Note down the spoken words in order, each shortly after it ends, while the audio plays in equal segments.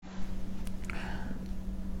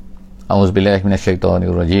A'udzubillahi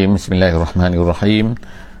minasyaitonirrajim. Bismillahirrahmanirrahim.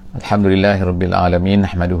 Alhamdulillahirabbil alamin.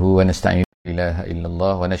 Nahmaduhu wa nasta'inu ilaha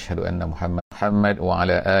illallah wa nashhadu anna Muhammad wa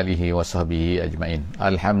ala alihi wa sahbihi ajmain.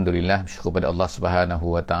 Alhamdulillah, bersyukur pada Allah Subhanahu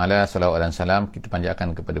wa taala. Salawat dan salam kita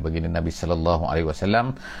panjatkan kepada baginda Nabi sallallahu alaihi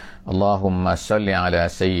wasallam. Allahumma salli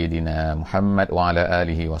ala sayyidina Muhammad wa ala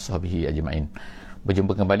alihi wa sahbihi ajmain.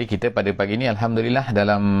 Berjumpa kembali kita pada pagi ini, alhamdulillah,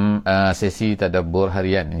 dalam sesi tadabbur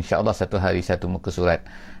harian. InsyaAllah satu hari satu muka surat.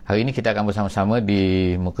 Hari ini kita akan bersama-sama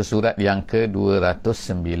di muka surat yang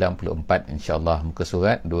ke-294, insyaAllah. Muka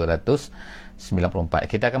surat 294.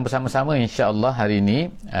 Kita akan bersama-sama insyaAllah hari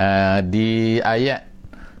ini di ayat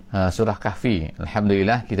surah Kahfi.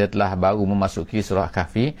 Alhamdulillah, kita telah baru memasuki surah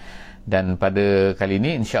Kahfi. Dan pada kali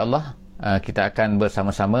ini insyaAllah kita akan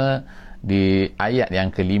bersama-sama di ayat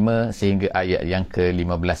yang ke-5 sehingga ayat yang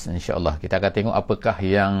ke-15, insyaAllah. Kita akan tengok apakah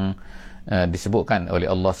yang disebutkan oleh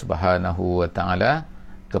Allah Subhanahu wa ta'ala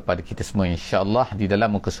kepada kita semua, insyaAllah, di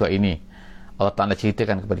dalam muka surat ini. Allah Ta'ala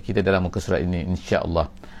ceritakan kepada kita dalam muka surat ini, insyaAllah.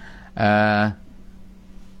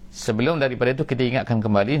 Sebelum daripada itu, kita ingatkan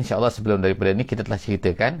kembali, insyaAllah, sebelum daripada ini kita telah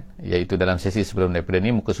ceritakan, iaitu dalam sesi sebelum daripada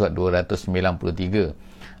ini, muka surat 293.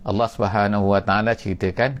 Allah Subhanahu wa ta'ala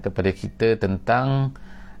ceritakan kepada kita tentang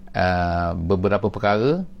beberapa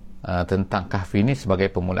perkara tentang Kahfi ini sebagai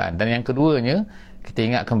permulaan. Dan yang keduanya, kita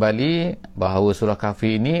ingat kembali bahawa surah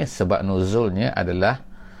Kahfi ini sebab nuzulnya adalah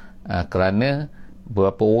kerana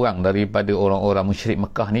beberapa orang daripada orang-orang musyrik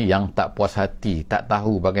Mekah ni yang tak puas hati, tak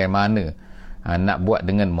tahu bagaimana nak buat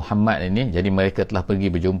dengan Muhammad ini. Jadi mereka telah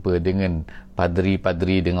pergi berjumpa dengan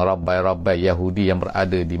padri-padri, dengan rabai-rabai Yahudi yang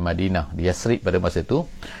berada di Madinah, di Yasrib pada masa itu.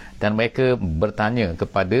 Dan mereka bertanya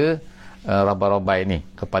kepada rabai-rabai ini,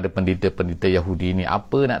 kepada pendeta-pendeta Yahudi ini,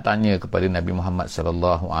 apa nak tanya kepada Nabi Muhammad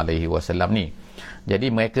sallallahu alaihi wasallam ni.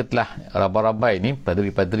 Jadi mereka telah, rabai-rabai ni,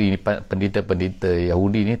 padri-padri ni, pendeta-pendeta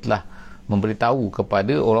Yahudi ni telah memberitahu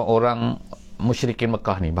kepada orang-orang musyrikin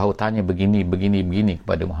Mekah ni bahawa tanya begini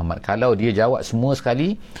kepada Muhammad. Kalau dia jawab semua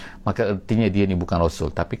sekali, maka artinya dia ni bukan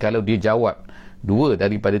Rasul. Tapi kalau dia jawab 2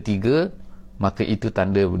 daripada 3, maka itu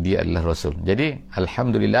tanda dia adalah Rasul. Jadi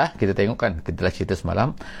alhamdulillah, kita tengokkan, kita telah cerita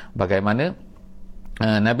semalam bagaimana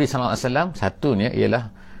Nabi SAW, satunya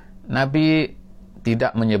ialah Nabi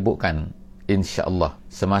tidak menyebutkan insyaAllah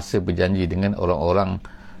semasa berjanji dengan orang-orang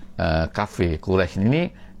kafir Quraisy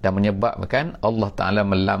ini, dan menyebabkan Allah Ta'ala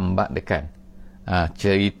melambatkan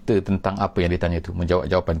cerita tentang apa yang ditanya tu, menjawab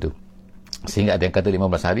jawapan tu, sehingga ada yang kata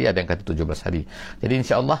 15 hari, ada yang kata 17 hari. Jadi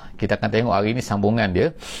insyaAllah kita akan tengok hari ini sambungan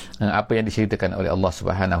dia, apa yang diceritakan oleh Allah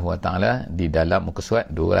Subhanahu wa ta'ala di dalam muka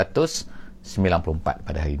surat 294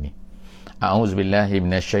 pada hari ini. A'udzubillahi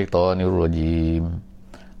minasyaitonirrajim.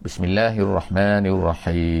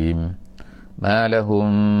 Bismillahirrahmanirrahim. Ma lahum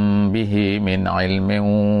bihi min ilmin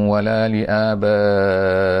wala liabaihim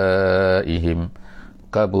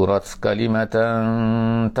kaburat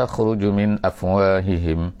kalimatan takhruju min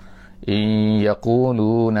afwahihim in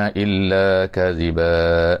yaquluna illa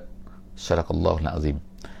kadhiba. Sadaqallahul azim.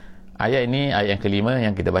 Ayat ini, ayat yang kelima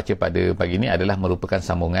yang kita baca pada pagi ini, adalah merupakan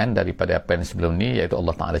sambungan daripada apa yang sebelum ni, iaitu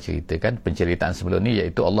Allah Ta'ala ceritakan penceritaan sebelum ni,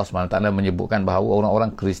 iaitu Allah SWT menyebutkan bahawa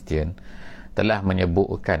orang-orang Kristian telah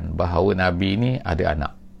menyebutkan bahawa Nabi ini ada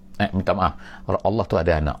anak. Minta maaf, Allah tu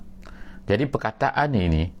ada anak. Jadi perkataan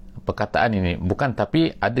ini bukan,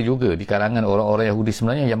 tapi ada juga di kalangan orang-orang Yahudi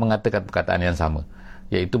sebenarnya yang mengatakan perkataan yang sama,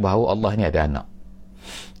 iaitu bahawa Allah ni ada anak.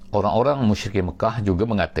 Orang-orang musyrik Mekah juga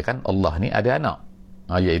mengatakan Allah ni ada anak,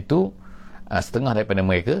 iaitu setengah daripada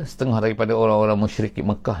mereka, setengah daripada orang-orang musyrik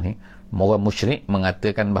Mekah ni, orang musyrik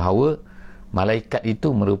mengatakan bahawa malaikat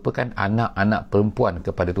itu merupakan anak-anak perempuan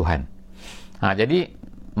kepada Tuhan. Jadi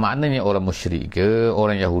maknanya orang musyrik ke,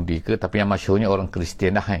 orang Yahudi ke, tapi yang masyhurnya orang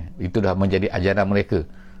Kristian dah, itu dah menjadi ajaran mereka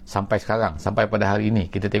sampai sekarang, sampai pada hari ini.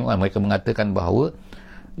 Kita tengok mereka mengatakan bahawa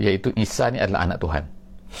iaitu Isa ni adalah anak Tuhan.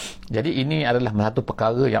 Jadi ini adalah satu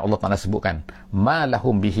perkara yang Allah Ta'ala sebutkan, ma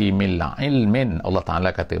lahum bihi min ilmin. Allah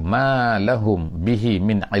Ta'ala kata ma lahum bihi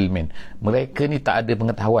min ilmin, mereka ni tak ada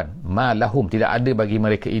pengetahuan. Ma lahum, tidak ada bagi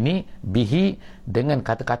mereka ini, bihi, dengan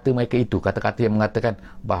kata-kata mereka itu, kata-kata yang mengatakan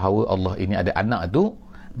bahawa Allah ini ada anak tu,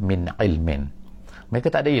 min ilmin.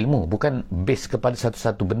 Mereka tak ada ilmu, bukan base kepada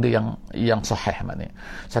satu-satu benda yang sahih, maknanya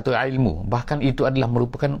satu ilmu. Bahkan itu adalah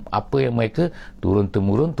merupakan apa yang mereka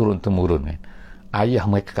turun-temurun kan. Ayah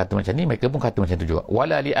mereka kata macam ni, mereka pun kata macam tu juga.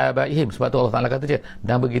 Wala li abaihim, sebab tu Allah Ta'ala kata je,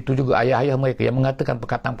 dan begitu juga ayah-ayah mereka yang mengatakan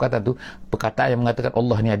perkataan-perkataan tu, perkataan yang mengatakan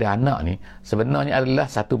Allah ni ada anak ni, sebenarnya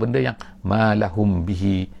adalah satu benda yang malahum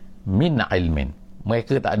bihi min ilmin.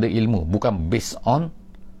 Mereka tak ada ilmu, bukan based on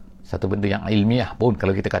satu benda yang ilmiah pun,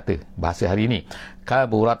 kalau kita kata bahasa hari ini.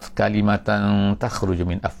 Kaburat kalimatan takhruju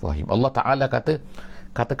min afwahim. Allah Ta'ala kata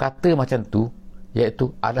Kata-kata macam tu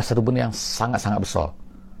iaitu adalah satu benda yang sangat-sangat besar,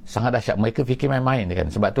 sangat dahsyat. Mereka fikir main-main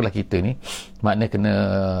kan. Sebab itulah kita ni makna kena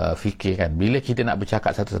fikir kan. Bila kita nak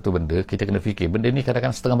bercakap satu-satu benda, kita kena fikir benda ni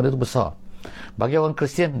kadang-kadang setengah benda tu besar. Bagi orang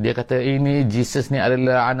Kristian, dia kata ini Jesus ni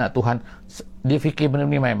adalah anak Tuhan, dia fikir benda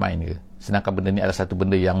ni main-main ke. Sedangkan benda ni adalah satu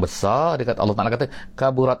benda yang besar. Dia kata, Allah Ta'ala kata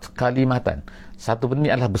kaburat kalimatan, satu benda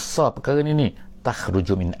ni adalah besar, perkara ni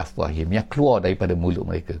takhruju min afwahim, yang keluar daripada mulut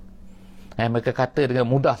mereka. Mereka kata dengan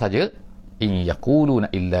mudah saja, in yaquluna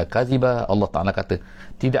illa kaziba. Allah Ta'ala kata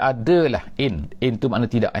tidak adalah, in tu makna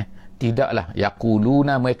tidak, tidaklah,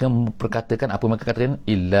 yaquluna, mereka perkatakan, apa mereka katakan,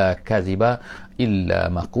 illa kaziba, illa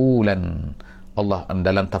maqulan. Allah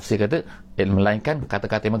dalam tafsir kata, melainkan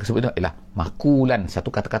kata-kata yang mereka sebut itu ialah maqulan, satu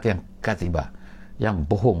kata-kata yang kaziba, yang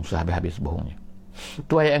bohong, sehabis-habis bohongnya.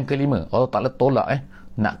 Itu ayat yang kelima. Allah Ta'ala tolak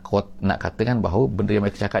nak katakan bahawa benda yang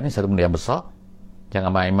mereka cakap ni satu benda yang besar, jangan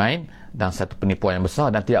main-main, dan satu penipuan yang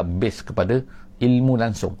besar, dan tidak base kepada ilmu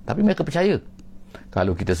langsung. Tapi mereka percaya.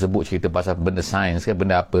 Kalau kita sebut cerita pasal benda sains ke,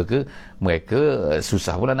 benda apa ke, mereka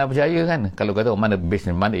susah pula nak percaya kan. Kalau kata mana base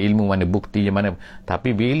ni, mana ilmu, mana bukti, mana.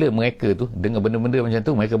 Tapi bila mereka tu dengar benda-benda macam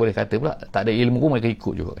tu, mereka boleh kata pula tak ada ilmu pun mereka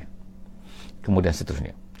ikut juga kan. Kemudian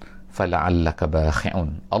seterusnya, fala'allaka bakhi'un.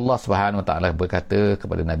 Allah Subhanahu Wa Ta'ala berkata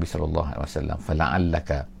kepada Nabi SAW,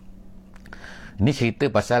 fala'allaka. Ini cerita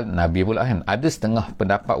pasal Nabi pula kan. Ada setengah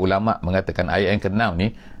pendapat ulama mengatakan ayat yang ke-6 ni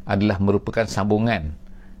adalah merupakan sambungan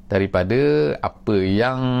daripada apa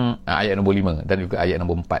yang ayat nombor 5 dan juga ayat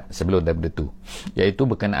nombor 4 sebelum daripada tu, iaitu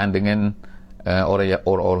berkenaan dengan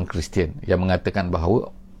orang-orang Kristian yang mengatakan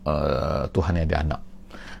bahawa Tuhan yang ada anak.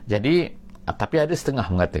 Jadi tapi ada setengah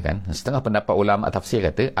mengatakan, setengah pendapat ulama tafsir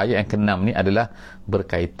kata ayat yang ke-6 ni adalah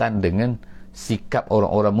berkaitan dengan sikap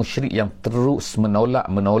orang-orang musyrik yang terus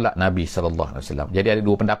menolak Nabi SAW. Jadi ada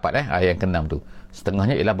dua pendapat ayat yang ke-6 tu.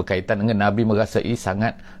 Setengahnya ialah berkaitan dengan Nabi merasai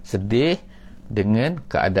sangat sedih dengan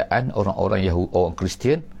keadaan orang-orang Yahudi, orang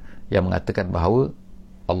Kristian yang mengatakan bahawa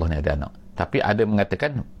Allah ni ada anak. Tapi ada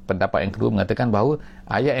mengatakan, pendapat yang kedua mengatakan bahawa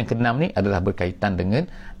ayat yang ke-6 ni adalah berkaitan dengan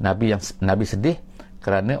Nabi sedih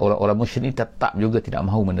kerana orang-orang musyrik ni tetap juga tidak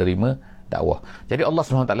mahu menerima dakwah. Jadi Allah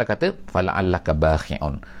SWT kata fala'allaka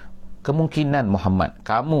bakhi'un, kemungkinan Muhammad,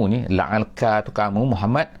 kamu ni, la'alka tu kamu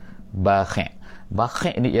Muhammad, bakhi'.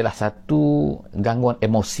 Bakhi' ni ialah satu gangguan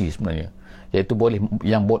emosi sebenarnya, iaitu boleh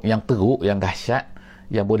yang teruk, yang dahsyat,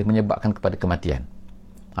 yang boleh menyebabkan kepada kematian.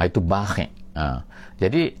 Itu bakhi'.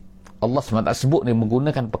 Jadi Allah SWT sebut ni,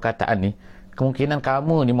 menggunakan perkataan ni, kemungkinan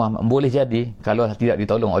kamu ni Muhammad boleh jadi, kalau tidak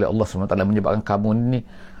ditolong oleh Allah SWT, menyebabkan kamu ni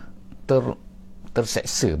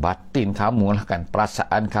terseksa batin kamu lah kan,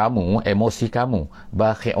 perasaan kamu, emosi kamu,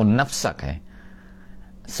 bakhi'un nafsak.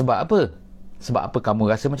 Sebab apa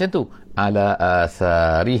kamu rasa macam tu? Ala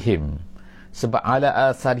asarihim, sebab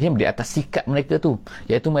ala asarihim, di atas sikap mereka tu,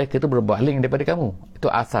 iaitu mereka tu berpaling daripada kamu.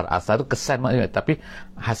 Itu asar tu kesan maknanya, tapi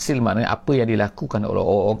hasil maknanya apa yang dilakukan oleh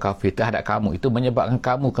orang kafir terhadap kamu itu menyebabkan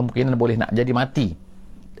kamu kemungkinan boleh nak jadi mati.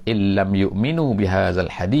 Illam yu'minu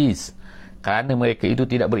bihazal hadis, kerana mereka itu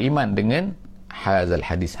tidak beriman dengan hazal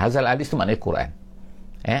hadis. Hazal hadis tu maknanya Quran.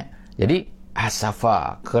 Jadi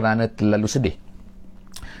asafa, kerana terlalu sedih,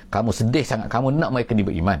 kamu sedih sangat, kamu nak mereka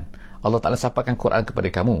beriman, Allah Ta'ala sampaikan Quran kepada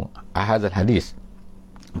kamu, hazal hadis,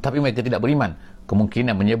 tapi mereka tidak beriman.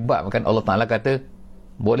 Kemungkinan menyebabkan Allah Ta'ala kata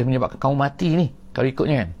boleh menyebabkan kamu mati ni kalau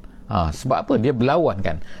ikutnya kan. Sebab apa? Dia berlawan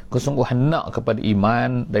kan, kesungguhan nak kepada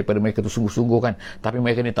iman daripada mereka tu sungguh-sungguh kan, tapi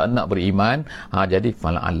mereka ni tak nak beriman. Jadi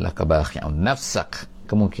fala'allaka bakhi'un nafsak,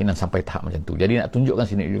 kemungkinan sampai tahap macam tu. Jadi nak tunjukkan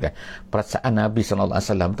sini juga perasaan Nabi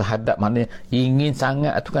SAW terhadap maknanya ingin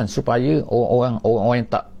sangat tu kan, supaya orang-orang yang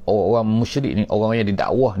tak, orang musyrik ni, orang yang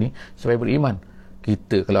didakwah ni supaya beriman.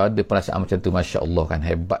 Kita kalau ada perasaan macam tu, Masya Allah kan,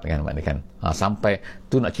 hebat kan maknanya kan. Sampai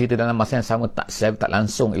tu nak cerita dalam masa yang sama, tak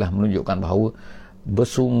langsung ialah menunjukkan bahawa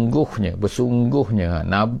bersungguhnya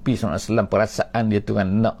Nabi SAW perasaan dia tu kan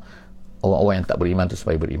nak orang-orang yang tak beriman tu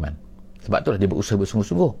supaya beriman. Sebab tu lah dia berusaha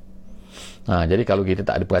bersungguh-sungguh. Jadi kalau kita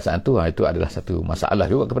tak ada perasaan tu, itu adalah satu masalah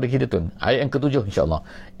juga kepada kita tu. Ayat yang ke-7 insya-Allah,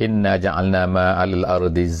 inna ja'alna ma'al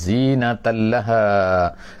ardi zinatan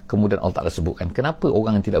laha. Kemudian Allah Ta'ala sebutkan kenapa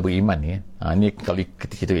orang yang tidak beriman ni, ni kalau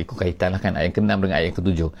kita ikut kaitan lah kan, ayat ke-6 dengan ayat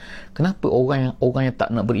ke-7. Kenapa orang yang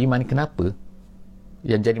tak nak beriman ni, kenapa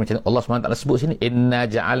yang jadi macam Allah SWT sebut sini, inna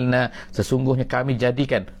ja'alna, sesungguhnya kami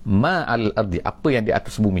jadikan ma'al ardi, apa yang di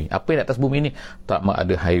atas bumi. Apa yang di atas bumi ni, sama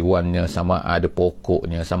ada haiwannya, sama ada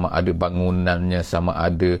pokoknya, sama ada bangunannya, sama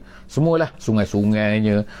ada semualah,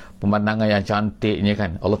 sungai-sungainya, pemandangan yang cantiknya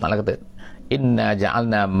kan. Allah Ta'ala kata inna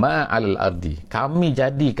ja'alna ma'al ardi, kami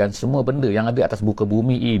jadikan semua benda yang ada atas muka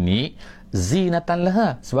bumi ini zinatan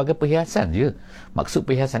laha, sebagai perhiasan je. Maksud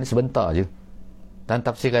perhiasan ni sebentar je. Dan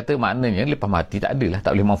tafsir kata maknanya lepas mati tak adalah,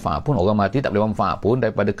 tak boleh manfaat pun. Orang mati tak boleh manfaat pun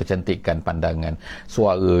daripada kecantikan pandangan,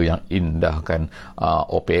 suara yang indah kan,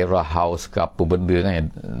 opera house ke apa benda kan, yang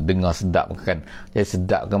dengar sedap kan, jadi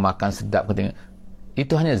sedap ke, makan sedap ke, tengok.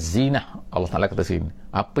 Itu hanya zinah. Allah Ta'ala kata sini,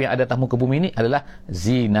 apa yang ada atas muka bumi ini adalah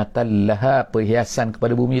zinatallaha, perhiasan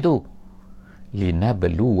kepada bumi itu.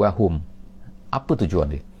 Linabluwahum. Apa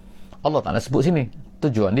tujuan dia? Allah Ta'ala sebut sini,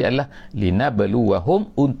 tujuan dia adalah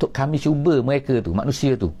linabluwahum, untuk kami cuba mereka tu,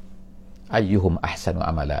 manusia tu, ayyuhum ahsanu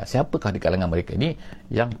amala, siapakah di kalangan mereka ni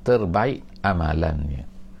yang terbaik amalannya.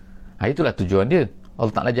 Itulah tujuan dia.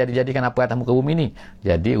 Allah Ta'ala jadikan apa atas muka bumi ni.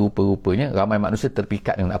 Jadi rupa-rupanya ramai manusia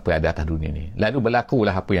terpikat dengan apa yang ada atas dunia ni. Lalu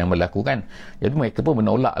berlakulah apa yang berlaku kan. Jadi mereka pun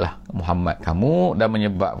menolaklah Muhammad kamu, dan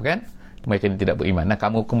menyebabkan mereka ni tidak beriman. Nah,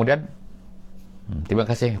 kamu kemudian terima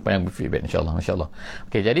kasih kepada yang berfeedback, insyaAllah. MasyaAllah.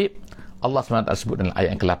 Okey, jadi Allah SWT sebut dalam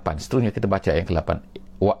ayat yang ke-8. Seterusnya kita baca ayat yang ke-8.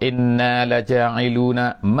 Wa inna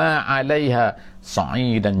laja'iluna ma'alaiha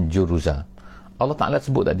sa'idan juruza. Allah Ta'ala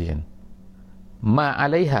sebut tadi kan,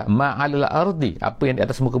 ma'alaiha, ma'alal ardi, apa yang di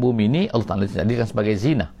atas muka bumi ni Allah Ta'ala jadikan sebagai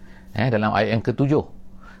zina, dalam ayat yang ke-7.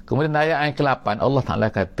 Kemudian ayat yang ke-8 Allah Ta'ala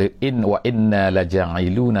kata wa inna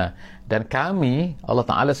laja'iluna, dan kami, Allah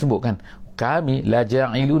Ta'ala sebutkan, kami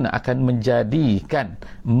laja'iluna, akan menjadikan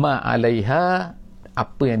ma'alaiha,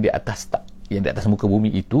 apa yang di atas muka bumi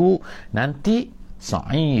itu nanti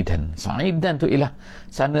sa'idan. Sa'idan tu ialah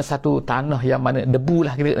sana satu tanah yang mana debu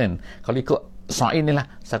lah kira kan. Kalau ikut Sa'id ni lah,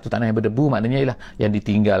 satu tanah yang berdebu, maknanya ialah yang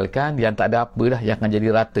ditinggalkan, yang tak ada apa dah, yang akan jadi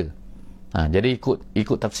rata. Jadi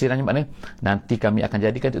ikut tafsirannya maknanya nanti kami akan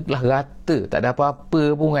jadikan itu telah rata, tak ada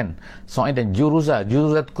apa-apa pun kan. Sa'id dan juruza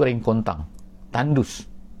tu kering kontang, tandus.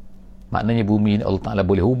 Maknanya bumi ni Allah Ta'ala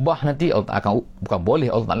boleh ubah nanti. Allah akan, bukan boleh,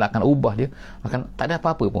 Allah Ta'ala akan ubah dia, akan tak ada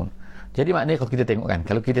apa-apa pun. Jadi maknanya kalau kita tengok kan,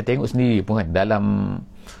 kalau kita tengok sendiri pun kan, dalam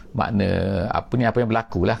makna apa yang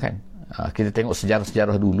berlaku lah kan, kita tengok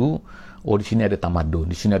sejarah-sejarah dulu. Di sini ada tamadun,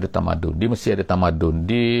 di sini ada tamadun, di Mesir ada tamadun,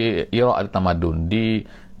 di Iraq ada tamadun, di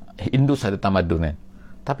Indus ada tamadun kan.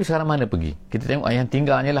 Tapi sekarang mana pergi? Kita tengok yang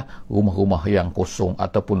tinggalnya lah rumah-rumah yang kosong,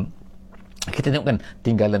 ataupun kita tengok kan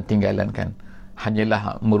tinggalan-tinggalan kan,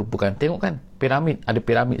 hanyalah merupakan, tengok kan piramid, ada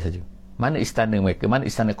piramid saja. Mana istana mereka, mana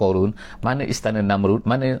istana Qarun, mana istana Namrud,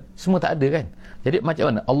 mana, semua tak ada kan. Jadi macam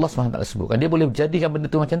mana Allah SWT sebutkan, dia boleh jadikan benda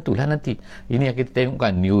tu macam tu lah nanti. Ini yang kita tengok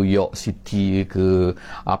kan, New York City ke,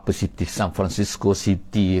 apa City, San Francisco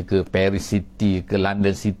City ke, Paris City ke,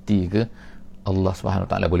 London City ke, Allah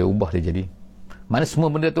SWT boleh ubah dia jadi. Mana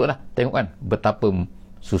semua benda tu lah, tengok kan betapa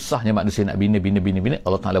susahnya manusia nak bina,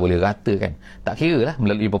 Allah Ta'ala boleh ratakan. Tak kira lah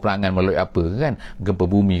melalui peperangan, melalui apa kan, gempa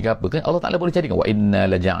bumi ke apa kan, Allah Ta'ala boleh jadikan. Wa inna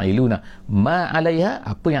laja'iluna ma'alaiha,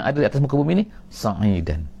 apa yang ada di atas muka bumi ni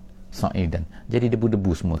sa'idan. Jadi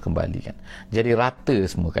debu-debu semua kembali kan, jadi rata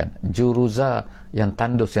semua kan, juruza, yang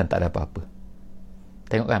tandus, yang tak ada apa-apa.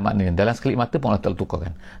 Tengok kan maknanya, dalam sekelip mata pun Allah Ta'ala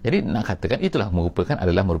tukarkan. Jadi nak katakan itulah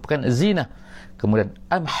adalah merupakan zina. Kemudian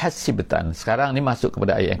amhasibtan, sekarang ni masuk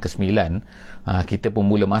kepada ayat yang ke-9. Kita pun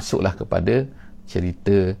mula masuklah kepada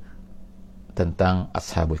cerita tentang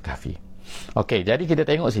Ashabul Kahfi. Okey, jadi kita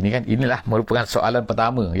tengok sini kan, inilah merupakan soalan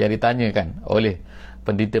pertama yang ditanyakan oleh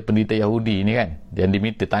pendeta-pendeta Yahudi ni kan, yang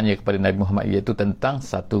diminta tanya kepada Nabi Muhammad, iaitu tentang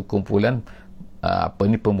satu kumpulan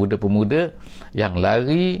pemuda-pemuda yang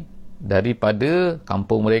lari daripada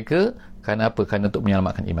kampung mereka. Kerana apa? Kerana untuk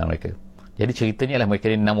menyelamatkan iman mereka. Jadi ceritanya adalah mereka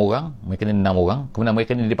ni 6 orang, kemudian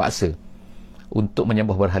mereka ni dipaksa untuk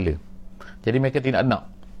menyembah berhala. Jadi mereka tidak nak.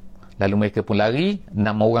 Lalu mereka pun lari, 6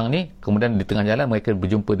 orang ni, kemudian di tengah jalan mereka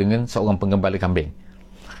berjumpa dengan seorang penggembala kambing.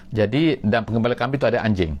 Jadi, dan penggembala kambing tu ada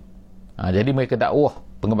anjing. Jadi mereka dakwah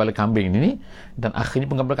penggembala kambing ni, dan akhirnya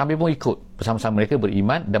penggembala kambing pun ikut bersama-sama mereka,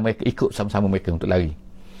 beriman, dan mereka ikut sama-sama mereka untuk lari.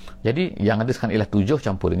 Jadi yang ada sekarang ialah 7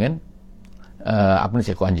 campur dengan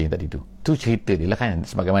seekor anjing tadi tu. Tu cerita dia lah kan,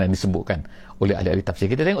 sebagaimana disebutkan oleh ahli-ahli tafsir.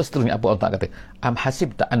 Kita tengok seterusnya apa Allah Ta'ala kata. Am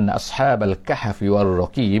hasibta anna ashabal kahfi war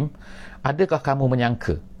raqim, adakah kamu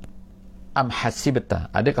menyangka, am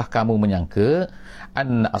hasibta, adakah kamu menyangka,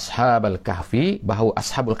 anna ashabal kahfi, bahawa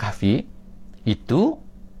ashabul kahfi itu,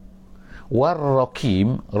 war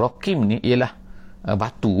raqim, raqim ni ialah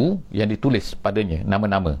batu yang ditulis padanya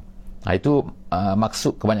nama-nama. Itu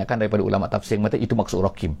maksud kebanyakan daripada ulama tafsir yang mengatakan itu maksud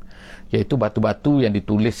raqim, iaitu batu-batu yang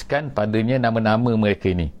dituliskan padanya nama-nama mereka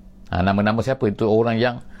ini. Nama-nama siapa? Itu orang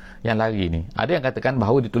yang lari ni. Ada yang katakan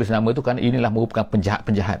bahawa ditulis nama itu kerana inilah merupakan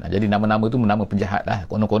penjahat-penjahat. Jadi nama-nama itu nama penjahat lah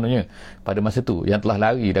konon-kononnya pada masa tu, yang telah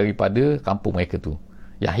lari daripada kampung mereka tu,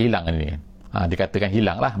 yang hilang ni. Dikatakan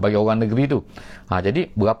hilang lah bagi orang negeri tu.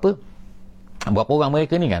 Jadi berapa Berapa orang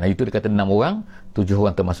mereka ni kan? Itu dia kata 6 orang, 7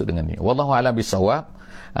 orang termasuk dengan ni. Wallahu a'lam bissawab.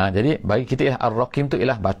 Jadi bagi kita ialah Ar-Raqim tu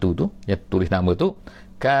ialah batu tu yang tulis nama tu.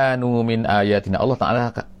 Kanu min ayatina.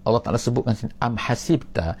 Allah Taala sebutkan sini, am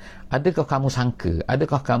hasibta, adakah kamu sangka,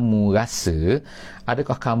 adakah kamu rasa,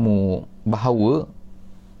 adakah kamu bahawa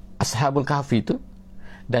Ashabul Kahfi tu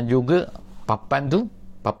dan juga papan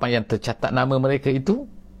yang tercatat nama mereka itu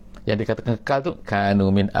yang dikatakan kekal tu,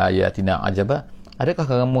 kanu min ayatina ajaba, adakah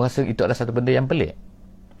kamu rasa itu adalah satu benda yang pelik?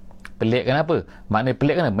 Pelik kenapa? Maknanya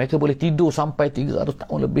pelik kenapa? Mereka boleh tidur sampai 300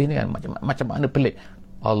 tahun lebih ni kan. Macam mana pelik?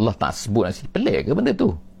 Allah tak sebut nasi pelik ke benda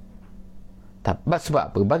tu?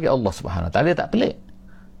 Sebab apa? Bagi Allah Subhanahu Wa Taala dia tak pelik.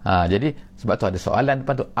 Jadi sebab tu ada soalan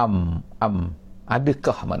depan tu,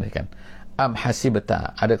 adakah maknanya kan? Am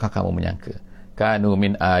hasibta, adakah kamu menyangka? Kanu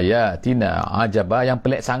min ayatina ajaba, yang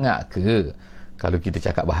pelik sangat ke? Kalau kita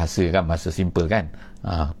cakap bahasa kan, bahasa simple kan,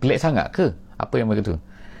 pelik sangat ke? Apa yang mereka tu?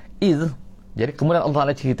 Jadi kemudian Allah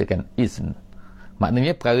Taala ceritakan izn.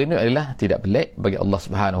 Maknanya perkara ini adalah tidak pelik bagi Allah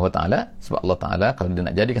Subhanahu Wa Taala, sebab Allah Taala kalau dia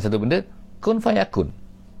nak jadikan satu benda, kun fayakun,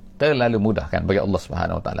 terlalu mudah kan bagi Allah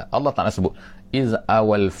Subhanahu Wa Taala. Allah Taala sebut iz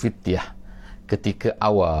awal fityah, ketika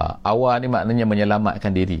awal ni maknanya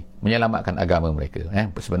menyelamatkan diri, menyelamatkan agama mereka.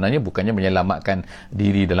 Sebenarnya bukannya menyelamatkan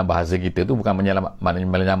diri dalam bahasa kita tu bukan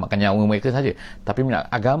menyelamatkan nyawa mereka saja, tapi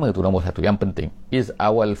agama tu nombor satu yang penting. Iz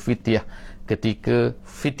awal fityah, ketika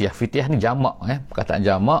fityah ni jamak, perkataan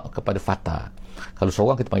jamak kepada fata. Kalau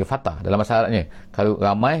seorang kita panggil fata dalam bahasa Arabnya, kalau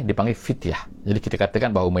ramai dipanggil fityah. Jadi kita katakan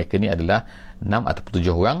bahawa mereka ni adalah 6 atau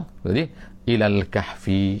 7 orang. Jadi ilal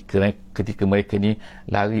kahfi, ketika mereka ni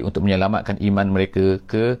lari untuk menyelamatkan iman mereka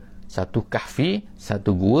ke satu kahfi,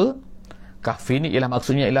 satu gua. Kahfi ni ialah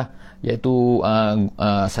maksudnya ialah iaitu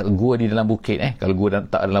gua di dalam bukit. Kalau gua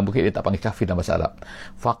tak dalam bukit dia tak panggil kahfi dalam bahasa Arab.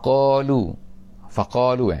 Faqalu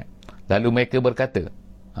lalu mereka berkata,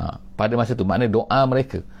 pada masa tu makna doa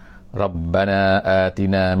mereka, Rabbana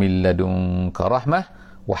atina min ladunka rahmah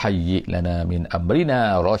wa hayyi' lana min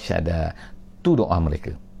amrina rasyada. Tu doa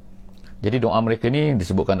mereka. Jadi doa mereka ni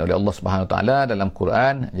disebutkan oleh Allah Subhanahu Wa Taala dalam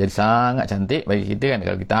Quran. Jadi sangat cantik bagi kita kan.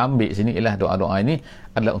 Kalau kita ambil sini ialah doa-doa ini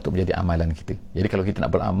adalah untuk menjadi amalan kita. Jadi kalau kita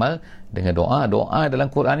nak beramal dengan doa dalam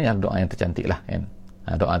Quran ni adalah doa yang tercantik lah kan.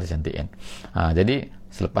 Doa tercantik kan. Jadi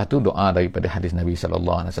selepas tu doa daripada hadis Nabi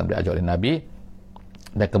SAW diajar oleh Nabi,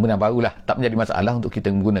 dan kemudian barulah tak menjadi masalah untuk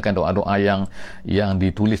kita menggunakan doa-doa yang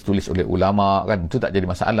ditulis-tulis oleh ulama kan. Itu tak jadi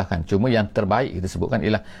masalah kan. Cuma yang terbaik kita sebutkan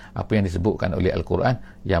ialah apa yang disebutkan oleh Al-Quran,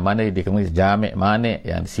 yang mana dia kemudian jamek manik,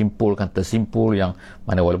 yang disimpulkan tersimpul, yang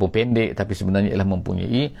mana walaupun pendek tapi sebenarnya ialah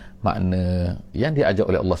mempunyai makna yang diajar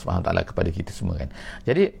oleh Allah SWT kepada kita semua kan.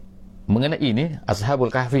 Jadi mengenai ini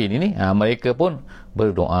Ashabul Kahfi ini mereka pun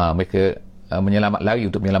berdoa, mereka lari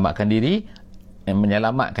untuk menyelamatkan diri,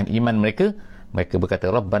 menyelamatkan iman mereka. Mereka berkata,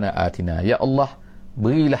 Rabbana atina, ya Allah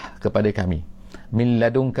berilah kepada kami, min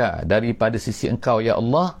ladunka, daripada sisi engkau ya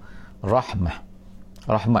Allah, rahmat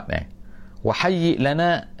wa hayyi'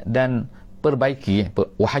 lana, dan perbaiki.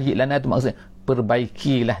 Wa hayyi' lana itu maksudnya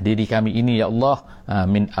perbaikilah diri kami ini ya Allah,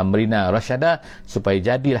 min amrina rasyada, supaya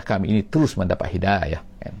jadilah kami ini terus mendapat hidayah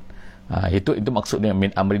kan. Itu maksudnya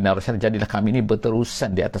min amrina rasyad, jadilah kami ini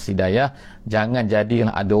berterusan di atas hidayah, jangan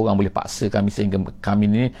jadilah ada orang boleh paksa kami sehingga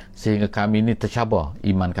kami ini tercabar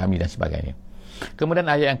iman kami dan sebagainya.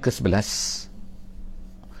 Kemudian ayat yang ke-11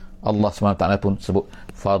 Allah SWT pun sebut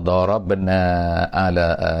fadarabna ala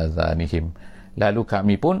azanihim, lalu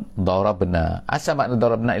kami pun darabna. Asal makna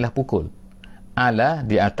darabna ialah pukul, ala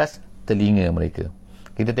di atas telinga mereka.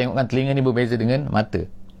 Kita tengokkan telinga ni berbeza dengan mata.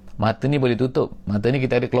 Mata ni boleh tutup. Mata ni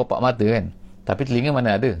kita ada kelopak mata kan. Tapi telinga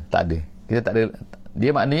mana ada? Tak ada. Kita tak ada.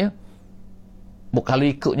 Dia maknanya kalau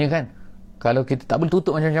ikutnya kan, kalau kita tak boleh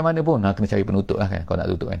tutup macam-macam mana pun, kena cari penutup lah kan, kalau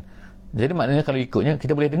nak tutup kan. Jadi maknanya kalau ikutnya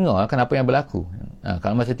kita boleh dengar kan apa yang berlaku.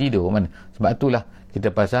 Kalau masa tidur mana. Sebab itulah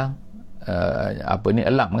kita pasang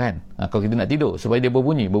alarm kan. Kalau kita nak tidur supaya dia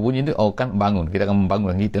berbunyi tu kan bangun. Kita akan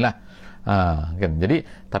membangunkan kita lah. Kan. Jadi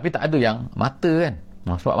tapi tak ada yang mata kan.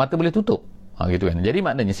 Sebab mata boleh tutup. Gitu kan. Jadi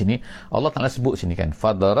maknanya sini Allah Ta'ala sebut sini kan,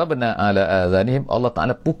 fadarabna ala azanihim, Allah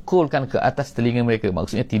Ta'ala pukulkan ke atas telinga mereka,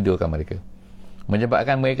 maksudnya tidurkan mereka,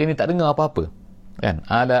 menyebabkan mereka ni tak dengar apa-apa kan.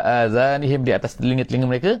 Ala azanihim, di atas telinga-telinga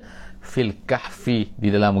mereka, fil kahfi,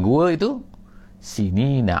 di dalam gua itu,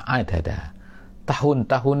 sinina adada,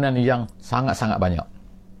 tahun-tahunan yang sangat-sangat banyak.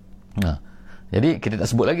 Jadi kita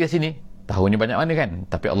tak sebut lagi di sini tahunnya banyak mana kan,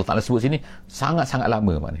 tapi Allah Ta'ala sebut sini sangat-sangat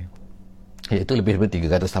lama maknanya, iaitu lebih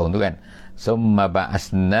daripada 300 tahun tu kan. Summa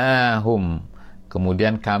ba'asnahum,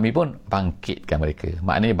 kemudian kami pun bangkitkan mereka,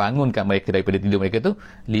 maknanya bangunkan mereka daripada tidur mereka tu,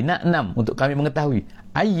 lina'nam, untuk kami mengetahui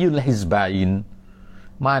ayyul hizbain,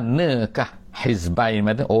 manakah Hizbain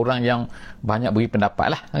maknanya orang yang banyak beri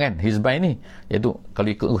pendapat lah kan. Hizbain ni iaitu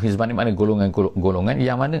kalau ikut hizbain ni maknanya golongan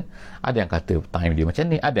yang mana ada yang kata time dia macam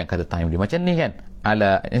ni, ada yang kata time dia macam ni kan.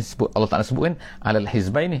 Allah Ta'ala sebut kan alal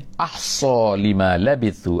hizbain ni ahsa lima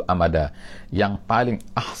labithu amada, yang paling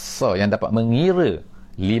ahsa, yang dapat mengira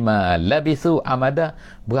lima labithu amada,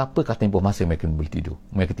 berapakah tempoh masa mereka boleh tidur,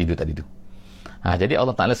 mereka tidur tadi tu. Jadi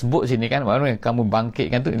Allah Ta'ala sebut sini kan, maknanya kamu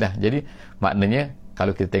bangkitkan tu lah. Jadi maknanya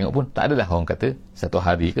kalau kita tengok pun tak adalah orang kata 1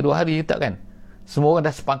 hari ke 2 hari, tak kan. Semua orang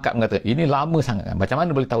dah sepakat mengatakan ini lama sangat kan. Macam mana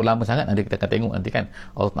boleh tahu lama sangat? Nanti kita akan tengok nanti kan.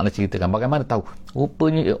 Allah Ta'ala ceritakan bagaimana tahu.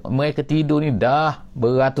 Rupanya mereka tidur ni dah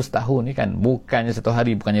beratus tahun ni kan. Bukannya 1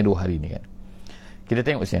 hari, bukannya 2 hari ni kan. Kita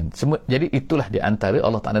tengok sini. Jadi itulah di antara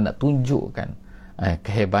Allah Ta'ala nak tunjukkan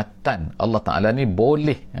kehebatan Allah Ta'ala ni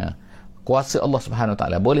boleh. Kuasa Allah Subhanahu Wa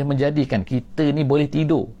Ta'ala boleh menjadikan kita ni boleh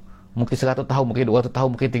tidur. Mungkin 100 tahun, mungkin 200 tahun,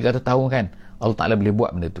 mungkin 300 tahun kan. Allah Ta'ala boleh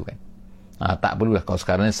buat benda tu kan. Tak perlulah kalau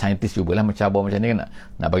sekarang ni saintis cubalah mencabar macam ni kan,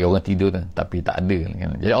 nak bagi orang tidur tu, tapi tak ada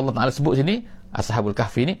kan. Jadi Allah Ta'ala sebut sini Ashabul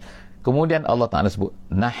Kahfi ni, kemudian Allah Ta'ala sebut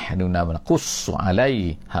nahnu naqussu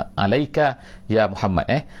alaika ya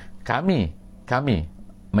Muhammad, kami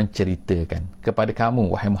menceritakan kepada kamu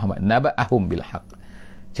wahai Muhammad, naba'ahum bil haqq,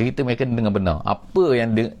 cerita mereka dengan benar. Apa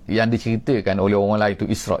yang diceritakan oleh orang lain itu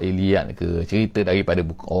Israeliat ke, cerita daripada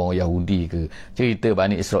orang Yahudi ke, cerita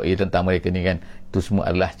Bani Israel tentang mereka ni kan, itu semua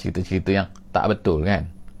adalah cerita-cerita yang tak betul kan.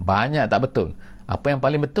 Banyak tak betul. Apa yang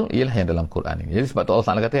paling betul ialah yang dalam Quran ni. Jadi sebab tu Allah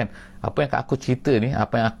Ta'ala katakan, apa yang aku cerita ni,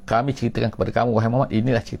 apa yang kami ceritakan kepada kamu wahai Muhammad,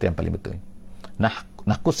 inilah cerita yang paling betul.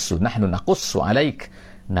 Nahnu naqussu alaik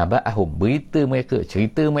naba'ahum, berita mereka,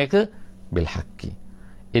 cerita mereka bil haqqi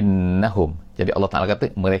innahum. Jadi Allah Ta'ala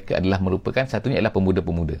kata mereka adalah merupakan, satunya ialah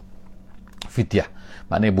pemuda-pemuda fityah,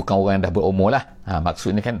 maknanya bukan orang yang dah berumur lah.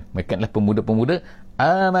 Maksudnya kan mereka adalah pemuda-pemuda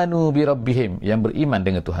amanu bi rabbihim, yang beriman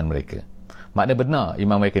dengan Tuhan mereka. Maknanya benar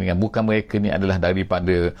iman mereka ni kan, bukan mereka ni adalah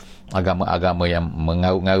daripada agama-agama yang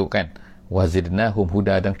mengarut-ngarut kan. Wazidnahum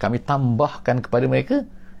huda, dan kami tambahkan kepada mereka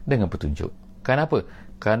dengan petunjuk. Kenapa?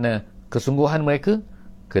 Kerana kesungguhan mereka,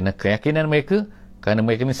 kerana keyakinan mereka, kerana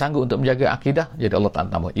mereka ni sanggup untuk menjaga akidah. Jadi Allah Ta'ala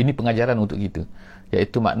tambah. Ini pengajaran untuk kita,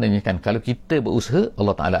 iaitu maknanya kan, kalau kita berusaha,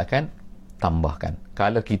 Allah Ta'ala akan tambahkan.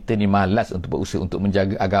 Kalau kita ni malas untuk berusaha untuk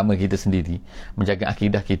menjaga agama kita sendiri, menjaga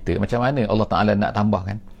akidah kita, macam mana Allah Ta'ala nak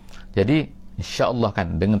tambahkan? Jadi insya-Allah kan,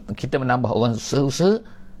 dengan kita menambah orang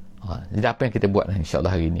usaha-usaha, jadi apa yang kita buat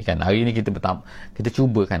insya-Allah hari ni kan, hari ni kita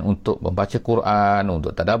cuba kan untuk membaca Quran,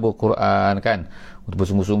 untuk tadabbur Quran kan, untuk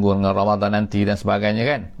bersungguh-sungguh dengan Ramadan nanti dan sebagainya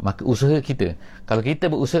kan. Maka usaha kita, kalau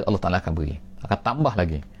kita berusaha, Allah Ta'ala akan beri, akan tambah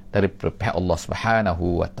lagi dari pihak Allah Subhanahu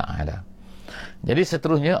Wa Ta'ala. Jadi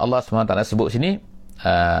seterusnya Allah Subhanahu Wa Ta'ala sebut sini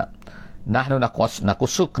nahnu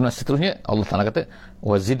naqussu, seterusnya Allah Ta'ala kata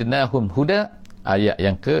wazidnahum huda, ayat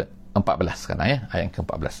yang ke-14 sekarang ya, ayat yang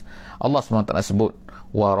ke-14 Allah Subhanahu Wa Ta'ala sebut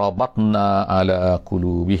warabatna ala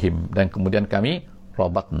qulubihim, dan kemudian kami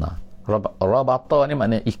rabatna. Rabata ni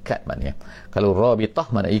maknanya ikat maknanya. Kalau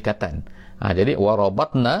rabitah maknanya ikatan. Jadi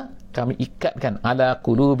warabatna, kami ikatkan ala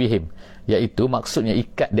qulubihim, iaitu maksudnya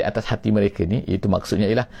ikat di atas hati mereka ni, itu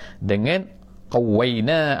maksudnya ialah dengan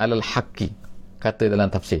qawwaina alal haqqi, kata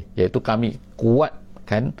dalam tafsir, iaitu kami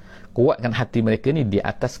kuatkan hati mereka ni di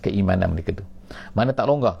atas keimanan mereka tu. Mana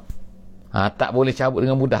tak longgar, tak boleh cabut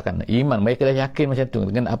dengan mudah kan. Iman mereka dah yakin macam tu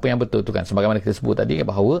dengan apa yang betul tu kan. Sebagaimana kita sebut tadi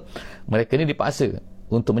bahawa mereka ni dipaksa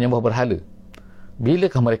untuk menyembah berhala.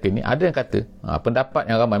 Bilakah mereka ni, ada yang kata, pendapat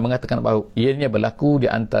yang ramai mengatakan bahawa ianya berlaku di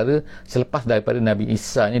antara selepas daripada Nabi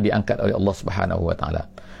Isa ni diangkat oleh Allah Subhanahu Wa Ta'ala.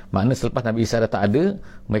 Maknanya selepas Nabi Isa dah tak ada,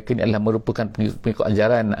 mereka ni adalah merupakan pengikut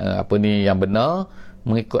ajaran yang benar,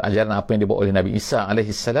 mengikut ajaran apa yang dibawa oleh Nabi Isa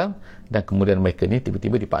alaihissalam, dan kemudian mereka ni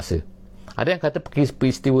tiba-tiba dipaksa. Ada yang kata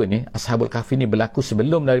peristiwa ni, Ashabul Kahfi ni berlaku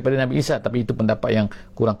sebelum daripada Nabi Isa, tapi itu pendapat yang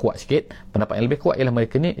kurang kuat sikit. Pendapat yang lebih kuat ialah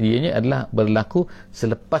mereka ni, ianya adalah berlaku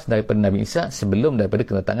selepas daripada Nabi Isa, sebelum daripada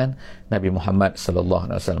kedatangan Nabi Muhammad sallallahu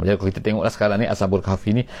alaihi wasallam. Jadi kalau kita tengoklah sekarang ni Ashabul Kahfi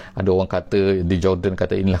ni, ada orang kata di Jordan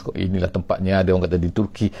kata inilah tempatnya, ada orang kata di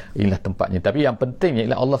Turki inilah tempatnya. Tapi yang penting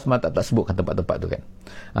ialah Allah SWT tak sebutkan tempat-tempat tu kan.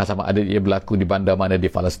 Sama ada dia berlaku di bandar mana, di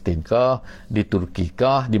Palestin kah, di Turki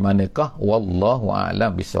kah, di manakah, wallahu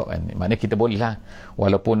a'lam bisawab. Maknanya kita bolehlah,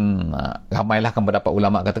 walaupun ramailah kan pendapat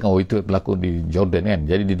ulama katakan itu berlaku di Jordan kan.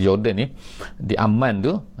 Jadi di Jordan ni, di Amman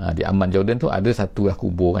tu, di Amman Jordan tu ada satu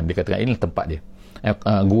kubur kan, dikatakan inilah tempat dia.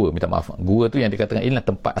 Gua tu yang dikatakan inilah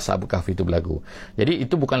tempat Ashabul Kahfi itu berlaku. Jadi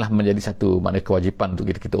itu bukanlah menjadi satu makna kewajipan untuk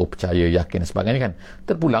kita percaya, yakin dan sebagainya kan.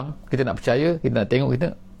 Terpulang kita nak percaya, kita nak tengok, kita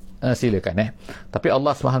silakan Tapi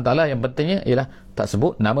Allah SWT yang pentingnya ialah tak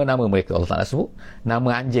sebut nama-nama mereka. Allah tak sebut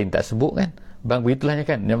nama anjing, tak sebut kan. Bang, begitulahnya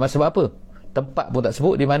kan. Sebab apa? tempat pun tak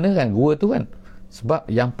sebut di mana kan gua tu kan. Sebab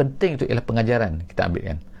yang penting tu ialah pengajaran kita ambil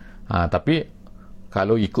kan. Tapi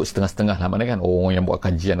kalau ikut setengah-setengah lah, maknanya kan orang yang buat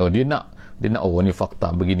kajian, dia nak ni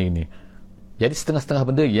fakta begini ni. Jadi setengah-setengah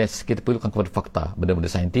benda, yes, kita perlukan kepada fakta, benda-benda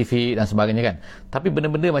saintifik dan sebagainya kan. Tapi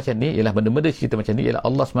benda-benda macam ni ialah benda-benda cerita macam ni ialah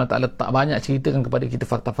Allah SWT tak banyak ceritakan kepada kita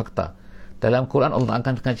fakta-fakta. Dalam Quran Allah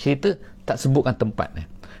akan cerita, tak sebutkan tempatnya.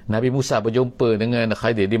 Nabi Musa berjumpa dengan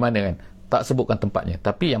Khadir di mana kan, tak sebutkan tempatnya.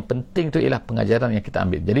 Tapi yang penting tu ialah pengajaran yang kita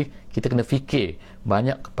ambil. Jadi kita kena fikir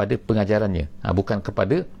banyak kepada pengajarannya, bukan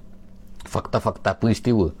kepada fakta-fakta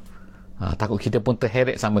peristiwa. Takut kita pun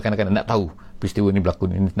terheret sama kadang-kadang nak tahu peristiwa ni berlaku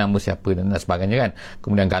ni, nama siapa dan sebagainya kan.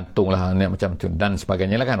 Kemudian gantunglah macam tu dan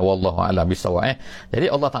sebagainya lah kan. Wallahu a'lam bissawab. Jadi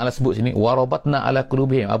Allah Ta'ala sebut sini warabatna ala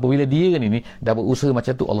qulubihim. Apabila dia ni dah berusaha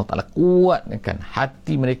macam tu, Allah Ta'ala kuatkan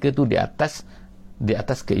hati mereka tu di atas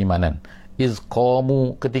keimanan. Iz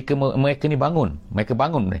qamu, ketika mereka ni bangun,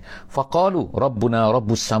 faqalu rabbuna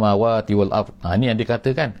rabbus samawati wal ard. Ini yang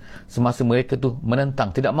dikatakan semasa mereka tu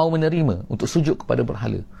menentang, tidak mau menerima untuk sujud kepada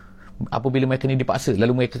berhala. Apabila mereka ni dipaksa,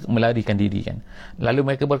 lalu mereka melarikan diri kan. Lalu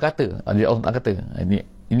mereka berkata, Allah kata,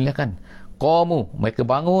 inilah kan qamu, mereka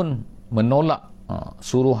bangun menolak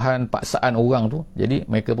suruhan paksaan orang tu. Jadi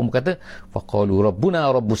mereka pun berkata faqalu rabbuna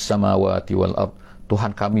rabbus samawati wal ard.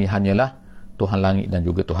 Tuhan kami hanyalah Tuhan langit dan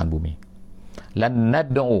juga Tuhan bumi. Lan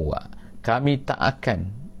nad'u, kami tak akan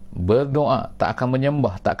berdoa, tak akan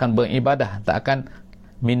menyembah, tak akan beribadah, tak akan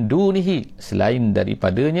min dunihi, selain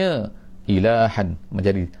daripadanya, ilahan,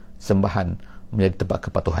 menjadi sembahan, menjadi tempat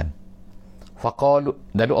kepatuhan. Faqalu,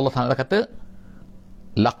 lalu Allah Taala kata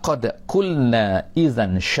laqad qulna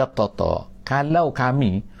idzan syatata. Kalau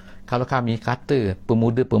kami kata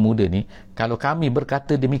pemuda-pemuda ni, kalau kami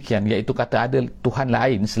berkata demikian, iaitu kata ada Tuhan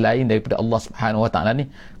lain selain daripada Allah Subhanahu Wa Taala ni,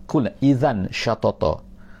 qul idzan syatata.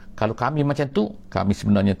 Kalau kami macam tu, kami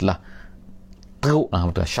sebenarnya telah teruk lah.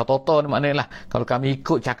 Betul, syatata ni maknanya lah, kalau kami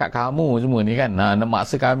ikut cakap kamu semua ni kan, nak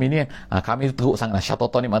maksa kami ni kan, kami teruk sangat lah.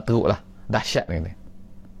 Syatata ni maknanya teruk lah, dahsyat ni.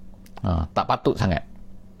 Tak patut sangat.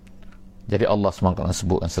 Jadi Allah SWT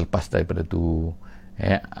sebutkan selepas daripada tu,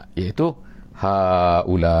 iaitu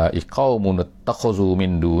haula'i qaumun takhuzu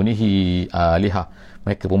min dunihi alihah.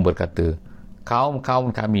 Mereka pun berkata,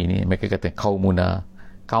 kaum-kaum kami ni, mereka kata kaumuna,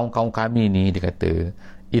 kaum-kaum kami ni, dia kata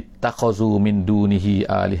ittakhuzu min dunihi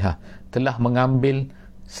alihah, telah mengambil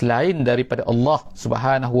selain daripada Allah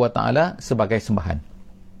Subhanahu Wa Taala sebagai sembahan.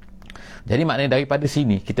 Jadi maknanya daripada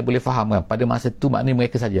sini kita boleh faham kan, pada masa tu maknanya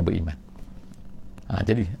mereka saja yang beriman.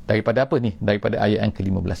 Jadi daripada apa ni? Daripada ayat yang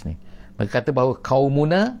ke-15 ni, mereka kata bahawa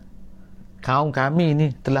kaumuna, kaum kami ni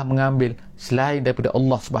telah mengambil selain daripada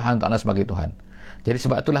Allah Subhanahu Wa Taala sebagai Tuhan. Jadi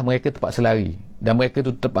sebab itulah mereka terpaksa lari, dan mereka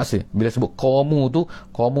tu terpaksa, bila sebut qaumu tu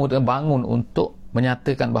bangun untuk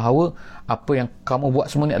menyatakan bahawa apa yang kamu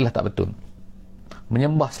buat semua ni adalah tak betul.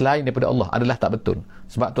 Menyembah selain daripada Allah adalah tak betul.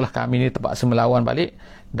 Sebab itulah kami ni terpaksa melawan balik,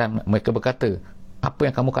 dan mereka berkata, apa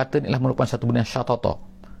yang kamu kata ni adalah merupakan satu benda yang syatata,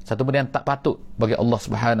 satu benda yang tak patut bagi Allah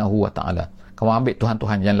Subhanahu Wa Taala. Kamu ambil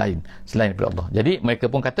Tuhan-Tuhan yang lain selain daripada Allah. Jadi mereka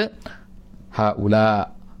pun kata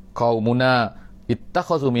haula qaumuna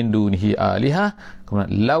ittakhazu min dunihi alihah,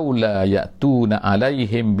 kemudian laula ya'tuna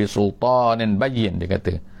alaihim bisultanin bayyin. Dia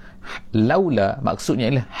kata laula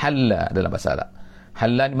maksudnya ialah halla dalam bahasa Arab.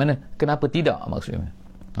 Halla ni mana? Kenapa tidak maksudnya?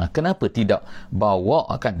 Kenapa tidak bawa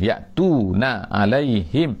akan ya'tuna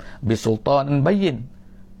alaihim bisultanin bayyin?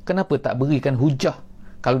 Kenapa tak berikan hujah?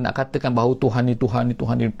 Kalau nak katakan bahawa Tuhan ni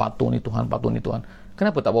patung ni Tuhan,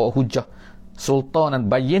 kenapa tak bawa hujah? Sultanan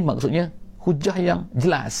bayyin maksudnya hujah yang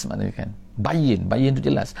jelas, maknanya kan. Bayyin tu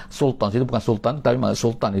jelas. Sultan itu bukan sultan, tapi maksud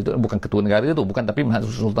sultan itu bukan ketua negara tu, bukan, tapi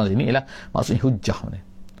maksud sultan sini ialah maksudnya hujah.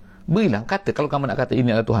 Berilah, kata, kalau kamu nak kata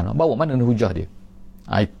ini adalah Tuhan, bawa mana hujah dia.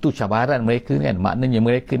 Itu cabaran mereka ni kan. Maknanya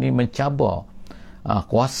mereka ni mencabar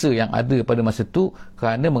kuasa yang ada pada masa tu,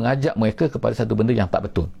 kerana mengajak mereka kepada satu benda yang tak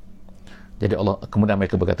betul. Jadi Allah, kemudian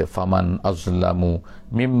mereka berkata, faman azlamu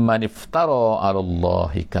mimman iftara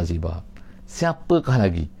 'alallahi kaziba. Siapakah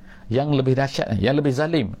lagi yang lebih dahsyat, yang lebih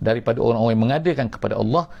zalim daripada orang-orang yang mengadakan kepada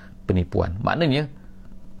Allah penipuan? Maknanya,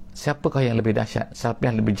 siapakah yang lebih dahsyat? Siapa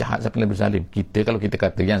yang lebih jahat? Siapa yang lebih zalim? Kalau kita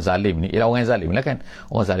kata yang zalim ni ialah orang yang zalim lah kan.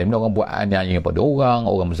 Orang zalim ni orang buat aniaya kepada orang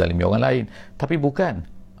menzalimi orang lain. Tapi bukan.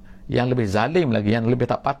 Yang lebih zalim lagi, yang lebih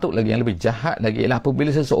tak patut lagi, yang lebih jahat lagi ialah apabila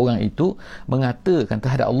seseorang itu mengatakan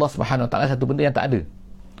terhadap Allah Subhanahu Wa Taala satu benda yang tak ada.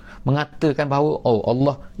 Mengatakan bahawa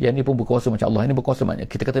Allah yang ni pun berkuasa macam Allah, ini berkuasa macam,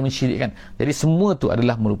 kita kata mensyirikkan. Jadi semua tu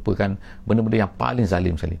adalah merupakan benda-benda yang paling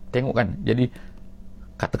zalim sekali. Tengok kan, jadi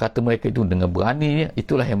kata-kata mereka itu dengan beraninya,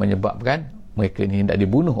 itulah yang menyebabkan mereka ni hendak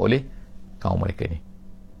dibunuh oleh kaum mereka ni.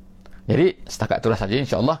 Jadi setakat itulah saja,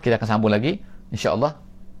 insya-Allah kita akan sambung lagi insya-Allah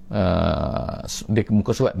di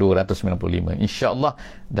muka surat 295 insya-Allah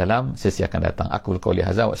dalam sesi akan datang. Aku qauli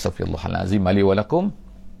hadza wa astaghfirullahal azim li wa lakum.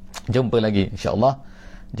 Jumpa lagi insya-Allah.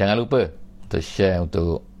 Jangan lupa untuk share,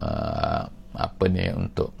 untuk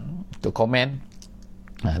untuk komen,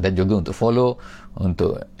 dan juga untuk follow,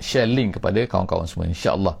 untuk share link kepada kawan-kawan semua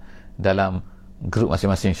insya-Allah dalam grup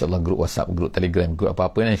masing-masing, insya-Allah, grup WhatsApp, grup Telegram, grup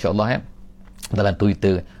apa-apa ni insya-Allah, dalam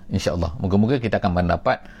Twitter insya-Allah. Moga-moga kita akan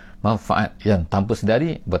mendapat manfaat yang tanpa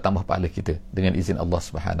sedari, bertambah pahala kita dengan izin Allah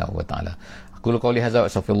Subhanahu wa taala. Aku qauli hadza wa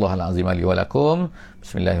astaghfirullahal azim li wa lakum.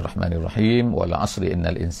 Bismillahirrahmanirrahim. Wal 'asri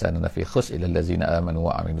innal insana lafi khusr illa allazina amanu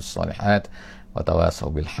wa 'amilus shalihat wa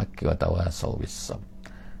tawasaw bil haqqi wa tawasaw bis sabr.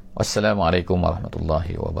 Wassalamualaikum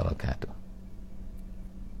warahmatullahi wabarakatuh.